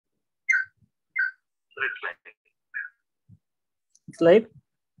It's live.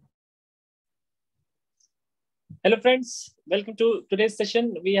 Hello friends, welcome to today's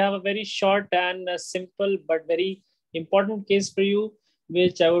session. We have a very short and simple but very important case for you,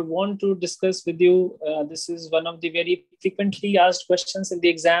 which I would want to discuss with you. This is one of the very frequently asked questions in the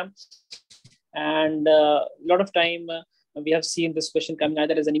exam. And a lot of time we have seen this question coming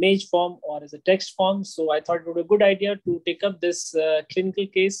either as an image form or as a text form. So I thought it would be a good idea to take up this clinical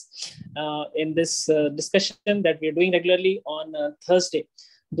case in this discussion that we are doing regularly on Thursday.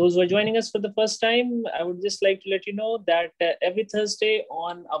 Those who are joining us for the first time, I would just like to let you know that every Thursday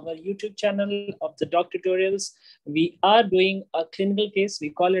on our YouTube channel of the DocTutorials, we are doing a clinical case.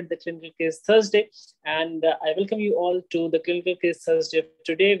 We call it the Clinical Case Thursday. And I welcome you all to the Clinical Case Thursday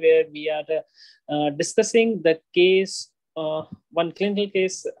today, where we are discussing the case, one clinical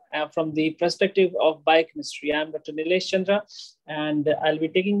case from the perspective of biochemistry. I'm Dr. Nilesh Chandra, and I'll be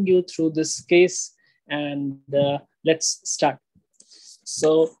taking you through this case. And let's start.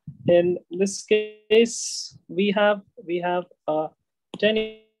 So in this case, we have a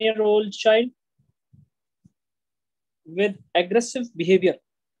 10-year-old child with aggressive behavior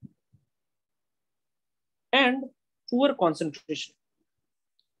and poor concentration.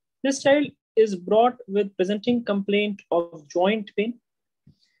 This child is brought with presenting complaint of joint pain,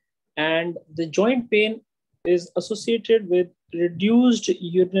 and the joint pain is associated with reduced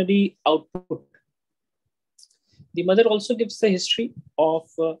urinary output. The mother also gives a history of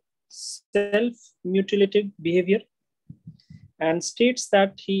self-mutilative behavior and states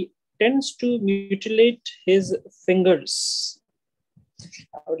that he tends to mutilate his fingers.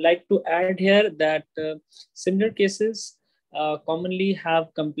 I would like to add here that similar cases commonly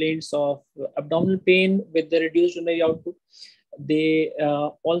have complaints of abdominal pain with the reduced urinary output. They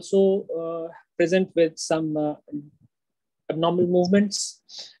also present with some abnormal movements.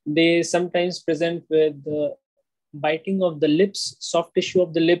 They sometimes present with biting of the lips. Soft tissue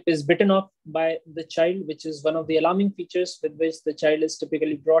of the lip is bitten off by the child, which is one of the alarming features with which the child is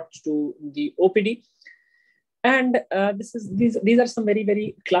typically brought to the OPD. And these are some very,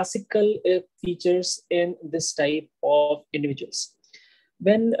 very classical features in this type of individuals.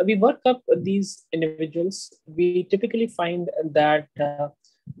 When we work up these individuals, we typically find that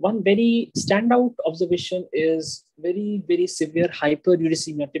one very standout observation is very, very severe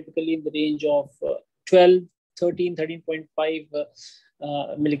hyperuricemia, typically in the range of 13.5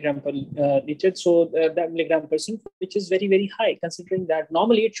 milligram per liter. So that milligram percent, which is very, very high, considering that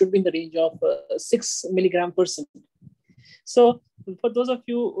normally it should be in the range of 6 milligram percent. So for those of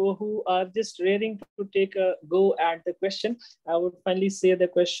you who are just raring to take a go at the question, I would finally say the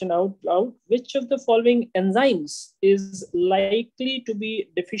question out loud. Which of the following enzymes is likely to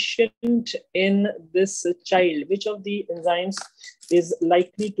be deficient in this child? Which of the enzymes is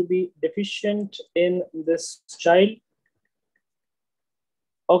likely to be deficient in this child?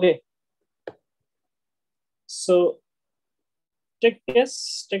 Okay. So take a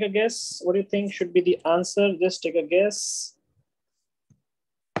guess. Take a guess. What do you think should be the answer? Just take a guess.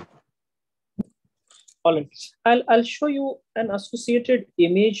 All right. I'll show you an associated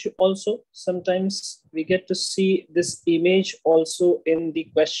image also. Sometimes we get to see this image also in the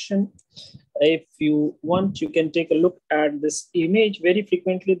question. If you want, you can take a look at this image. Very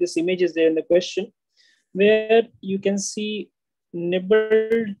frequently, this image is there in the question, where you can see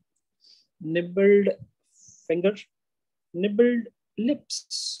nibbled finger, nibbled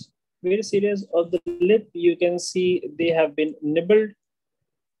lips. Various areas of the lip, you can see they have been nibbled.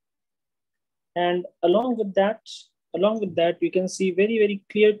 And along with that, you can see very, very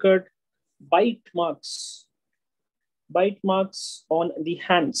clear-cut bite marks on the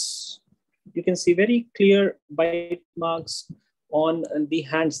hands. You can see very clear bite marks on the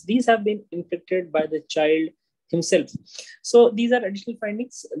hands. These have been inflicted by the child himself. So these are additional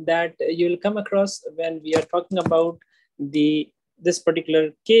findings that you will come across when we are talking about this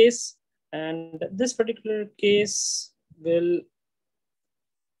particular case. And this particular case will,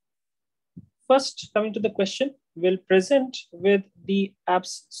 first coming to the question, will present with the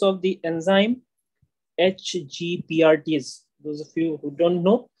absence of the enzyme HGPRTS. Those of you who don't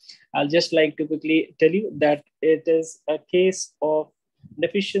know, I'll just like to quickly tell you that it is a case of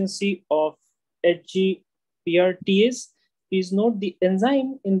deficiency of HGPRTS. Please note the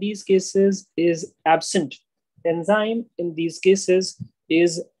enzyme in these cases is absent. Enzyme in these cases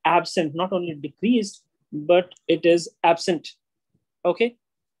is absent, not only decreased, but it is absent. Okay.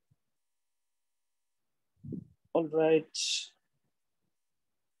 All right.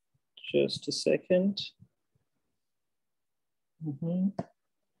 Just a second.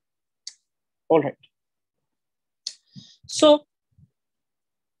 All right. So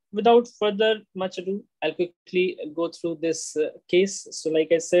without further much ado, I'll quickly go through this case. So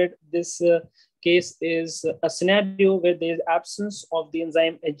like I said, this case is a scenario where there is absence of the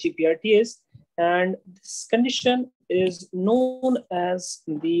enzyme HGPRTS, and this condition is known as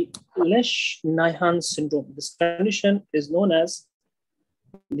the Lesch-Nyhan syndrome. This condition is known as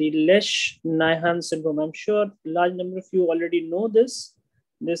the Lesch-Nyhan syndrome. I'm sure a large number of you already know this.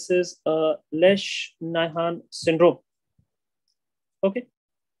 This is a Lesch-Nyhan syndrome. Okay.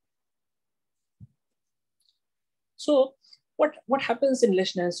 So what happens in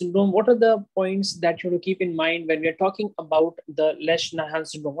Lesch-Nyhan syndrome? What are the points that you have to keep in mind when we're talking about the Lesch-Nyhan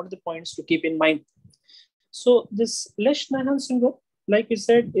syndrome? What are the points to keep in mind? So this Lesch-Nyhan syndrome, like we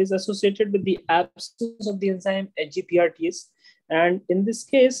said, is associated with the absence of the enzyme HGPRTS. And in this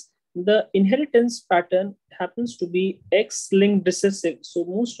case, the inheritance pattern happens to be X-linked recessive. So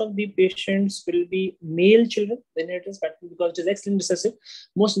most of the patients will be male children. The inheritance pattern, because it is X-linked recessive,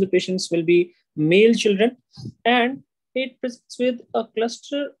 most of the patients will be male children. And it presents with a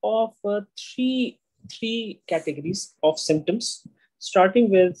cluster of three categories of symptoms, starting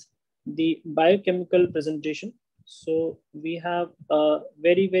with the biochemical presentation. So we have a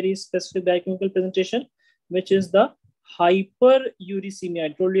very, very specific biochemical presentation, which is the hyperuricemia.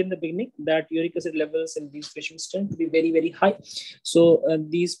 I told you in the beginning that uric acid levels in these patients tend to be very, very high. So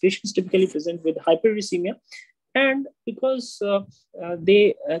these patients typically present with hyperuricemia. And because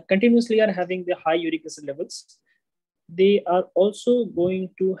they continuously are having the high uric acid levels, they are also going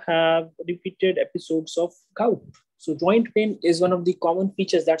to have repeated episodes of gout. So joint pain is one of the common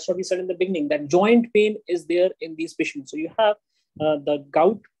features. That's what we said in the beginning, that joint pain is there in these patients. So you have the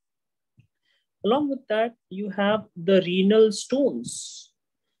gout. Along with that, you have the renal stones.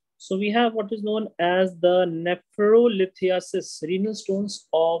 So we have what is known as the nephrolithiasis, renal stones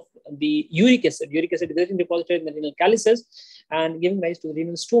of the uric acid. Uric acid is getting deposited in the renal calyces and giving rise to the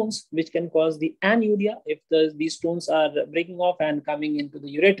renal stones, which can cause the anuria. If these stones are breaking off and coming into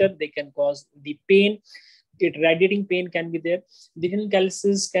the ureter, they can cause the pain. Radiating pain can be there. The renal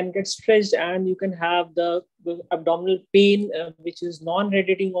calyces can get stretched, and you can have the abdominal pain, which is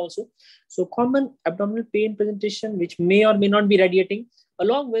non-radiating also. So common abdominal pain presentation, which may or may not be radiating,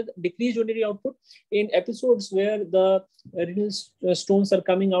 along with decreased urinary output in episodes where the renal stones are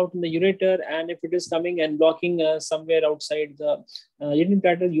coming out in the ureter, and if it is coming and blocking somewhere outside the urinary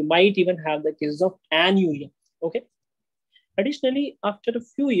bladder, you might even have the cases of anuria. Okay. Additionally, after a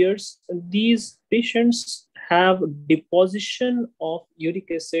few years, these patients have deposition of uric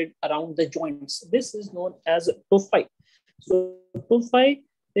acid around the joints. This is known as tophi. So tophi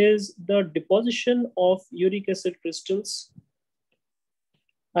is the deposition of uric acid crystals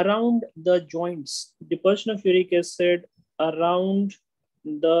around the joints. Deposition of uric acid around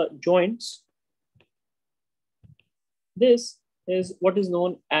the joints. This is what is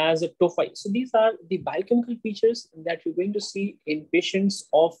known as a tophi. So these are the biochemical features that you're going to see in patients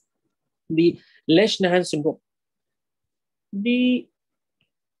of the Lesch-Nyhan syndrome. The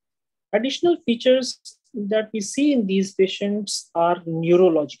additional features that we see in these patients are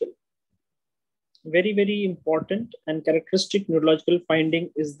neurological. Very, very important and characteristic neurological finding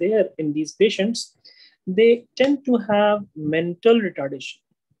is there in these patients. They tend to have mental retardation.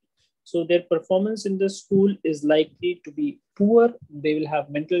 So their performance in the school is likely to be poor. They will have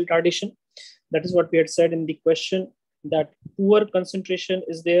mental retardation. That is what we had said in the question, that poor concentration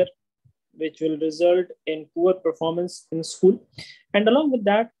is there, which will result in poor performance in school. And along with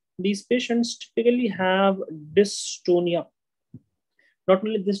that, these patients typically have dystonia. Not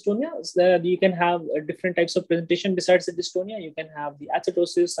only dystonia, you can have different types of presentation. Besides the dystonia, you can have the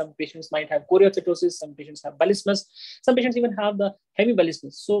acetosis. Some patients might have choreoacetosis. Some patients have bulismus. Some patients even have the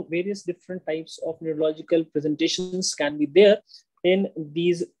hemibulismus. So various different types of neurological presentations can be there in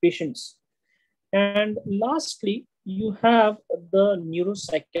these patients. And lastly, you have the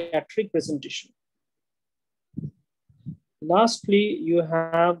neuropsychiatric presentation. Lastly, you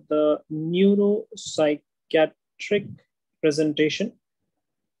have the neuropsychiatric presentation.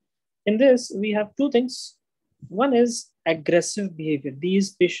 In this, we have two things. One is aggressive behavior.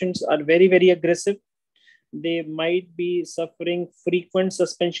 These patients are very, very aggressive. They might be suffering frequent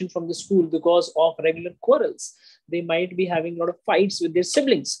suspension from the school because of regular quarrels. They might be having a lot of fights with their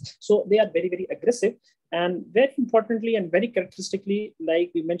siblings. So they are very, very aggressive. And very importantly and very characteristically, like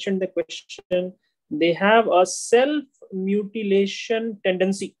we mentioned in the question, they have a self-mutilation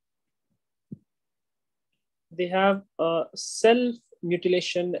tendency. They have a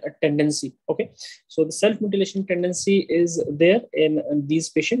self-mutilation tendency. Okay, so the self-mutilation tendency is there in these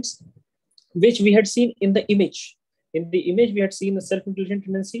patients, which we had seen in the image. In the image, we had seen the self-mutilation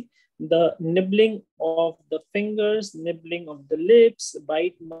tendency. the nibbling of the fingers, nibbling of the lips,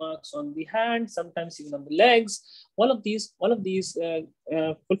 bite marks on the hand, sometimes even on the legs. All of these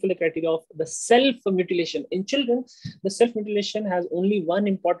fulfill the criteria of the self-mutilation. In children, the self-mutilation has only one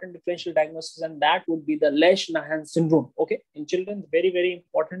important differential diagnosis, and that would be the Lesch-Nyhan syndrome. Okay, in children, very, very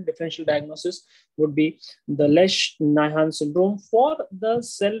important differential diagnosis would be the Lesch-Nyhan syndrome for the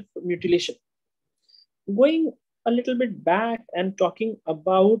self-mutilation. Going a little bit back and talking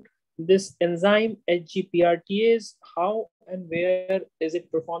about this enzyme HGPRTS, how and where is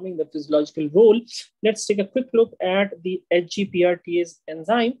it performing the physiological role? Let's take a quick look at the HGPRTS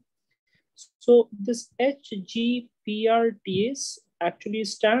enzyme. So this HGPRTS actually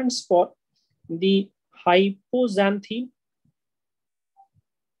stands for the hypoxanthine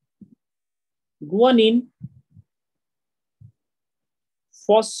guanine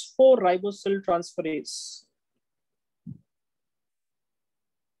phosphoribosyl transferase.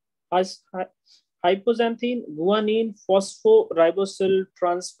 Hypoxanthine guanine phosphoribosyl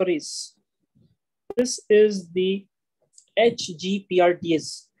transferase. This is the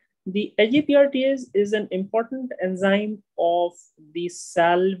HGPRTS. The HGPRTS is an important enzyme of the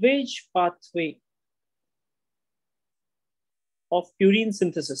salvage pathway of purine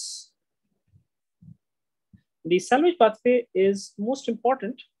synthesis. The salvage pathway is most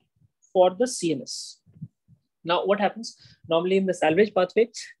important for the CNS. Now, what happens? Normally in the salvage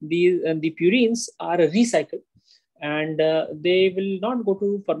pathway, the purines are recycled, and they will not go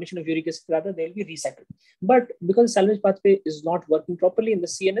to formation of uric acid, rather they will be recycled. But because the salvage pathway is not working properly in the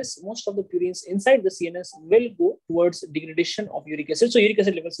CNS, most of the purines inside the CNS will go towards degradation of uric acid. So uric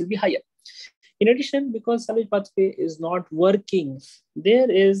acid levels will be higher. In addition, because salvage pathway is not working,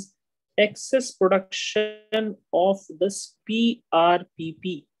 there is excess production of this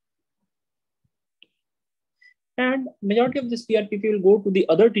PRPP. And majority of this PRPP will go to the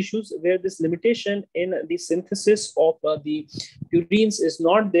other tissues where this limitation in the synthesis of the purines is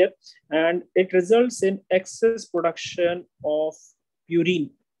not there, and it results in excess production of purine.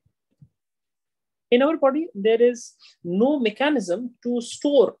 In our body, there is no mechanism to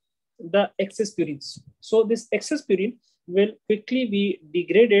store the excess purines. So this excess purine will quickly be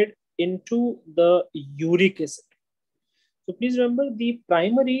degraded into the uric acid. So please remember, the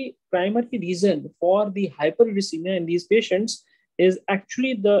primary reason for the hyperuricemia in these patients is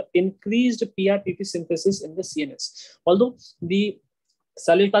actually the increased PRPP synthesis in the CNS. Although the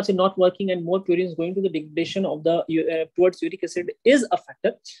salvage pathway not working and more purines going to the degradation of the towards uric acid is a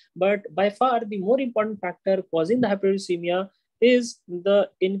factor, but by far the more important factor causing the hyperuricemia is the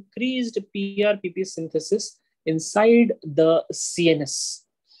increased PRPP synthesis inside the CNS.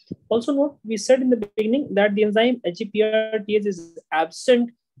 Also note, we said in the beginning that the enzyme HGPRTS is absent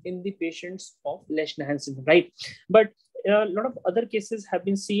in the patients of Lesch-Nyhan syndrome, right? But a lot of other cases have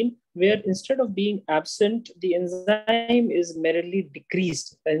been seen where instead of being absent, the enzyme is merely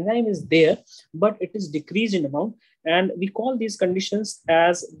decreased. The enzyme is there, but it is decreased in amount. And we call these conditions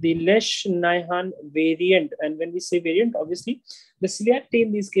as the Lesch-Nyhan variant. And when we say variant, obviously, the selectivity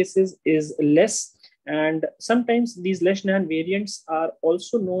in these cases is less. And sometimes these Lesch-Nyhan variants are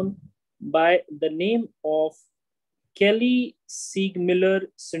also known by the name of Kelly-Siegmiller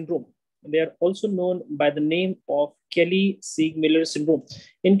syndrome. They are also known by the name of Kelly-Siegmiller syndrome.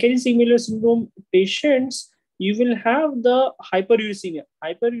 In Kelly-Siegmiller syndrome patients, you will have the hyperuricemia.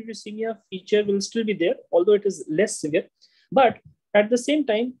 Hyperuricemia feature will still be there, although it is less severe. But at the same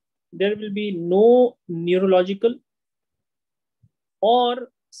time, there will be no neurological or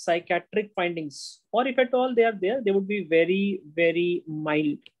psychiatric findings, or if at all they are there, they would be very, very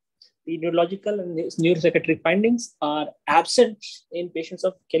mild. The neurological and neuropsychiatric findings are absent in patients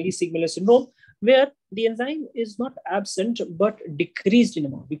of Kelly-Siegmiller syndrome, where the enzyme is not absent but decreased in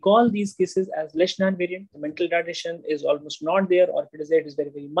amount. We call these cases as Lesch-Nyhan variant. The mental retardation is almost not there, or if it is there, it is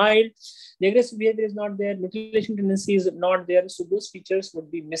very, very mild. The aggressive behavior is not there. Mutilation tendency is not there. So those features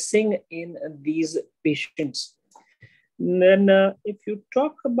would be missing in these patients. Then if you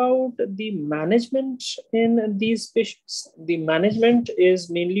talk about the management in these patients, the management is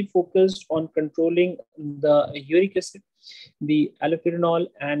mainly focused on controlling the uric acid. The allopurinol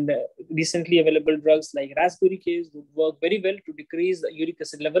and recently available drugs like rasburicase would work very well to decrease the uric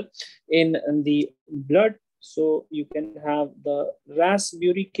acid level in the blood. So you can have the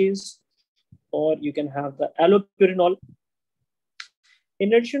rasburicase or you can have the allopurinol.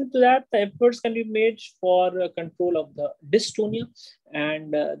 In addition to that, the efforts can be made for control of the dystonia,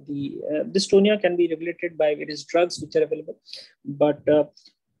 and the dystonia can be regulated by various drugs which are available. But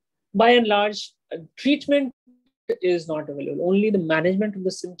by and large, treatment is not available. Only the management of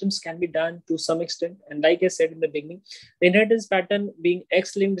the symptoms can be done to some extent. And like I said in the beginning, the inheritance pattern being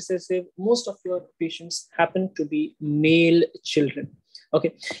X-linked recessive, most of your patients happen to be male children.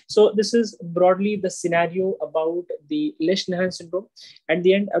 Okay, so this is broadly the scenario about the Lesch-Nyhan syndrome. At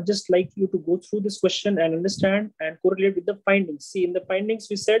the end, I'd just like you to go through this question and understand and correlate with the findings. See, in the findings,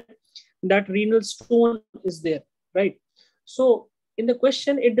 we said that renal stone is there, right? So in the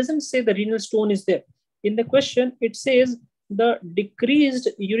question, it doesn't say the renal stone is there. In the question, it says the decreased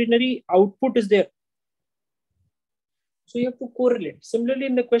urinary output is there. So you have to correlate. Similarly,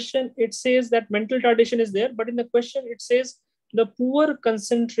 in the question, it says that mental retardation is there, but in the question, it says the poor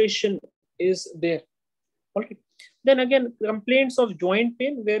concentration is there. Okay. Then again, complaints of joint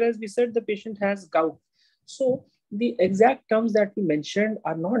pain, whereas we said the patient has gout. So the exact terms that we mentioned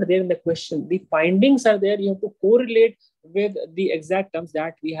are not there in the question. The findings are there. You have to correlate with the exact terms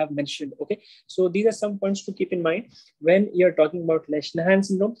that we have mentioned. Okay. So these are some points to keep in mind when you're talking about Lesch-Nyhan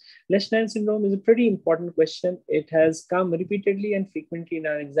syndrome. Lesch-Nyhan syndrome is a pretty important question. It has come repeatedly and frequently in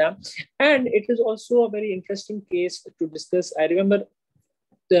our exam. And it is also a very interesting case to discuss. I remember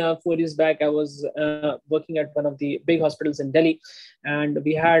 4 years back, I was working at one of the big hospitals in Delhi, and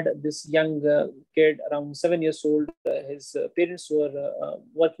we had this young kid around 7 years old. His parents were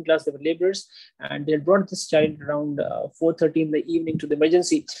working class, they were laborers, and they had brought this child around 4:30 in the evening to the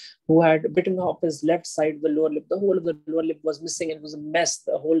emergency, who had bitten off his left side of the lower lip. The whole of the lower lip was missing. It was a mess.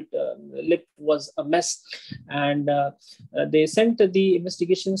 The whole lip was a mess. And they sent the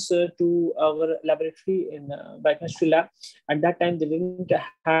investigations to our laboratory in biochemistry lab. At that time, they didn't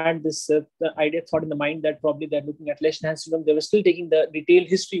had this idea thought in the mind that probably they're looking at Lesch-Nyhan syndrome. They were still taking the detailed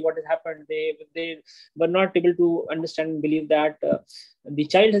history, what has happened. They were not able to understand and believe that the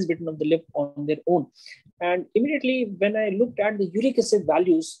child has bitten off the lip on their own. And immediately when I looked at the uric acid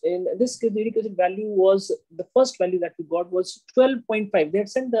values, in this case, the uric acid value was, the first value that we got was 12.5. They had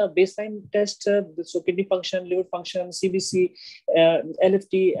sent the baseline test, so kidney function, liver function, CBC,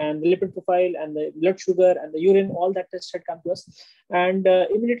 LFT, and the lipid profile, and the blood sugar, and the urine, all that tests had come to us. And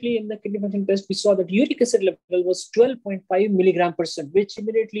immediately in the kidney function test, we saw that uric acid level was 12.5 milligram percent, which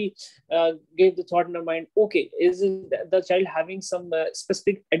immediately gave the thought in our mind, okay, is the child having some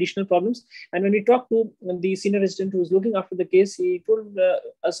specific additional problems? And when we talked to the senior resident who was looking after the case, he told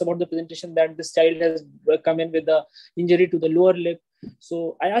us about the presentation that this child has come in with an injury to the lower lip.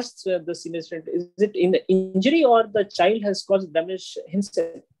 So I asked the senior resident, is it in the injury or the child has caused damage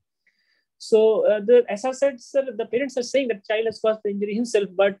himself? So as I said, sir, the parents are saying that child has caused the injury himself,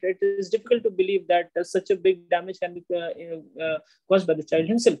 but it is difficult to believe that such a big damage can be caused by the child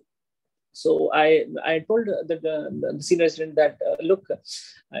himself. So I told the senior resident that, look,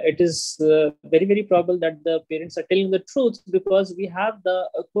 it is very, very probable that the parents are telling the truth, because we have the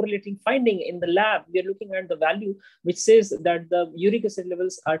correlating finding in the lab. We are looking at the value which says that the uric acid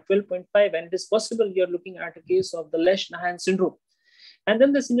levels are 12.5, and it is possible you're looking at a case of the Lesch-Nyhan syndrome. And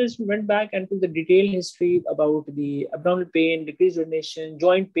then the senior went back and took the detailed history about the abdominal pain, decreased urination,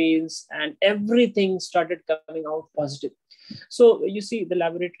 joint pains, and everything started coming out positive. So you see, the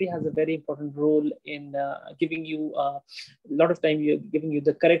laboratory has a very important role in giving you a lot of time, giving you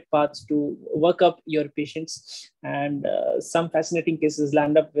the correct paths to work up your patients. And some fascinating cases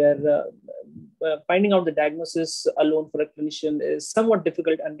land up where finding out the diagnosis alone for a clinician is somewhat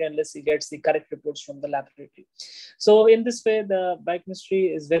difficult unless he gets the correct reports from the laboratory. So in this way, the biochemistry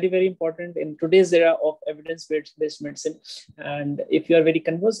is very, very important in today's era of evidence-based medicine. And if you are very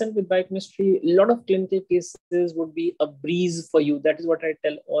conversant with biochemistry, a lot of clinical cases would be a breeze for you. That is what I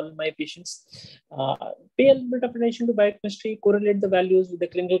tell all my patients. Pay a little bit of attention to biochemistry, correlate the values with the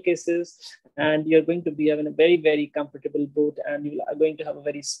clinical cases, and you're going to be having a very, very comfortable boat, and you are going to have a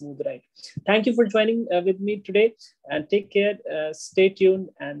very smooth ride. Thank you for joining with me today, and take care, stay tuned,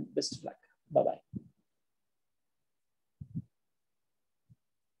 and best of luck. Bye-bye.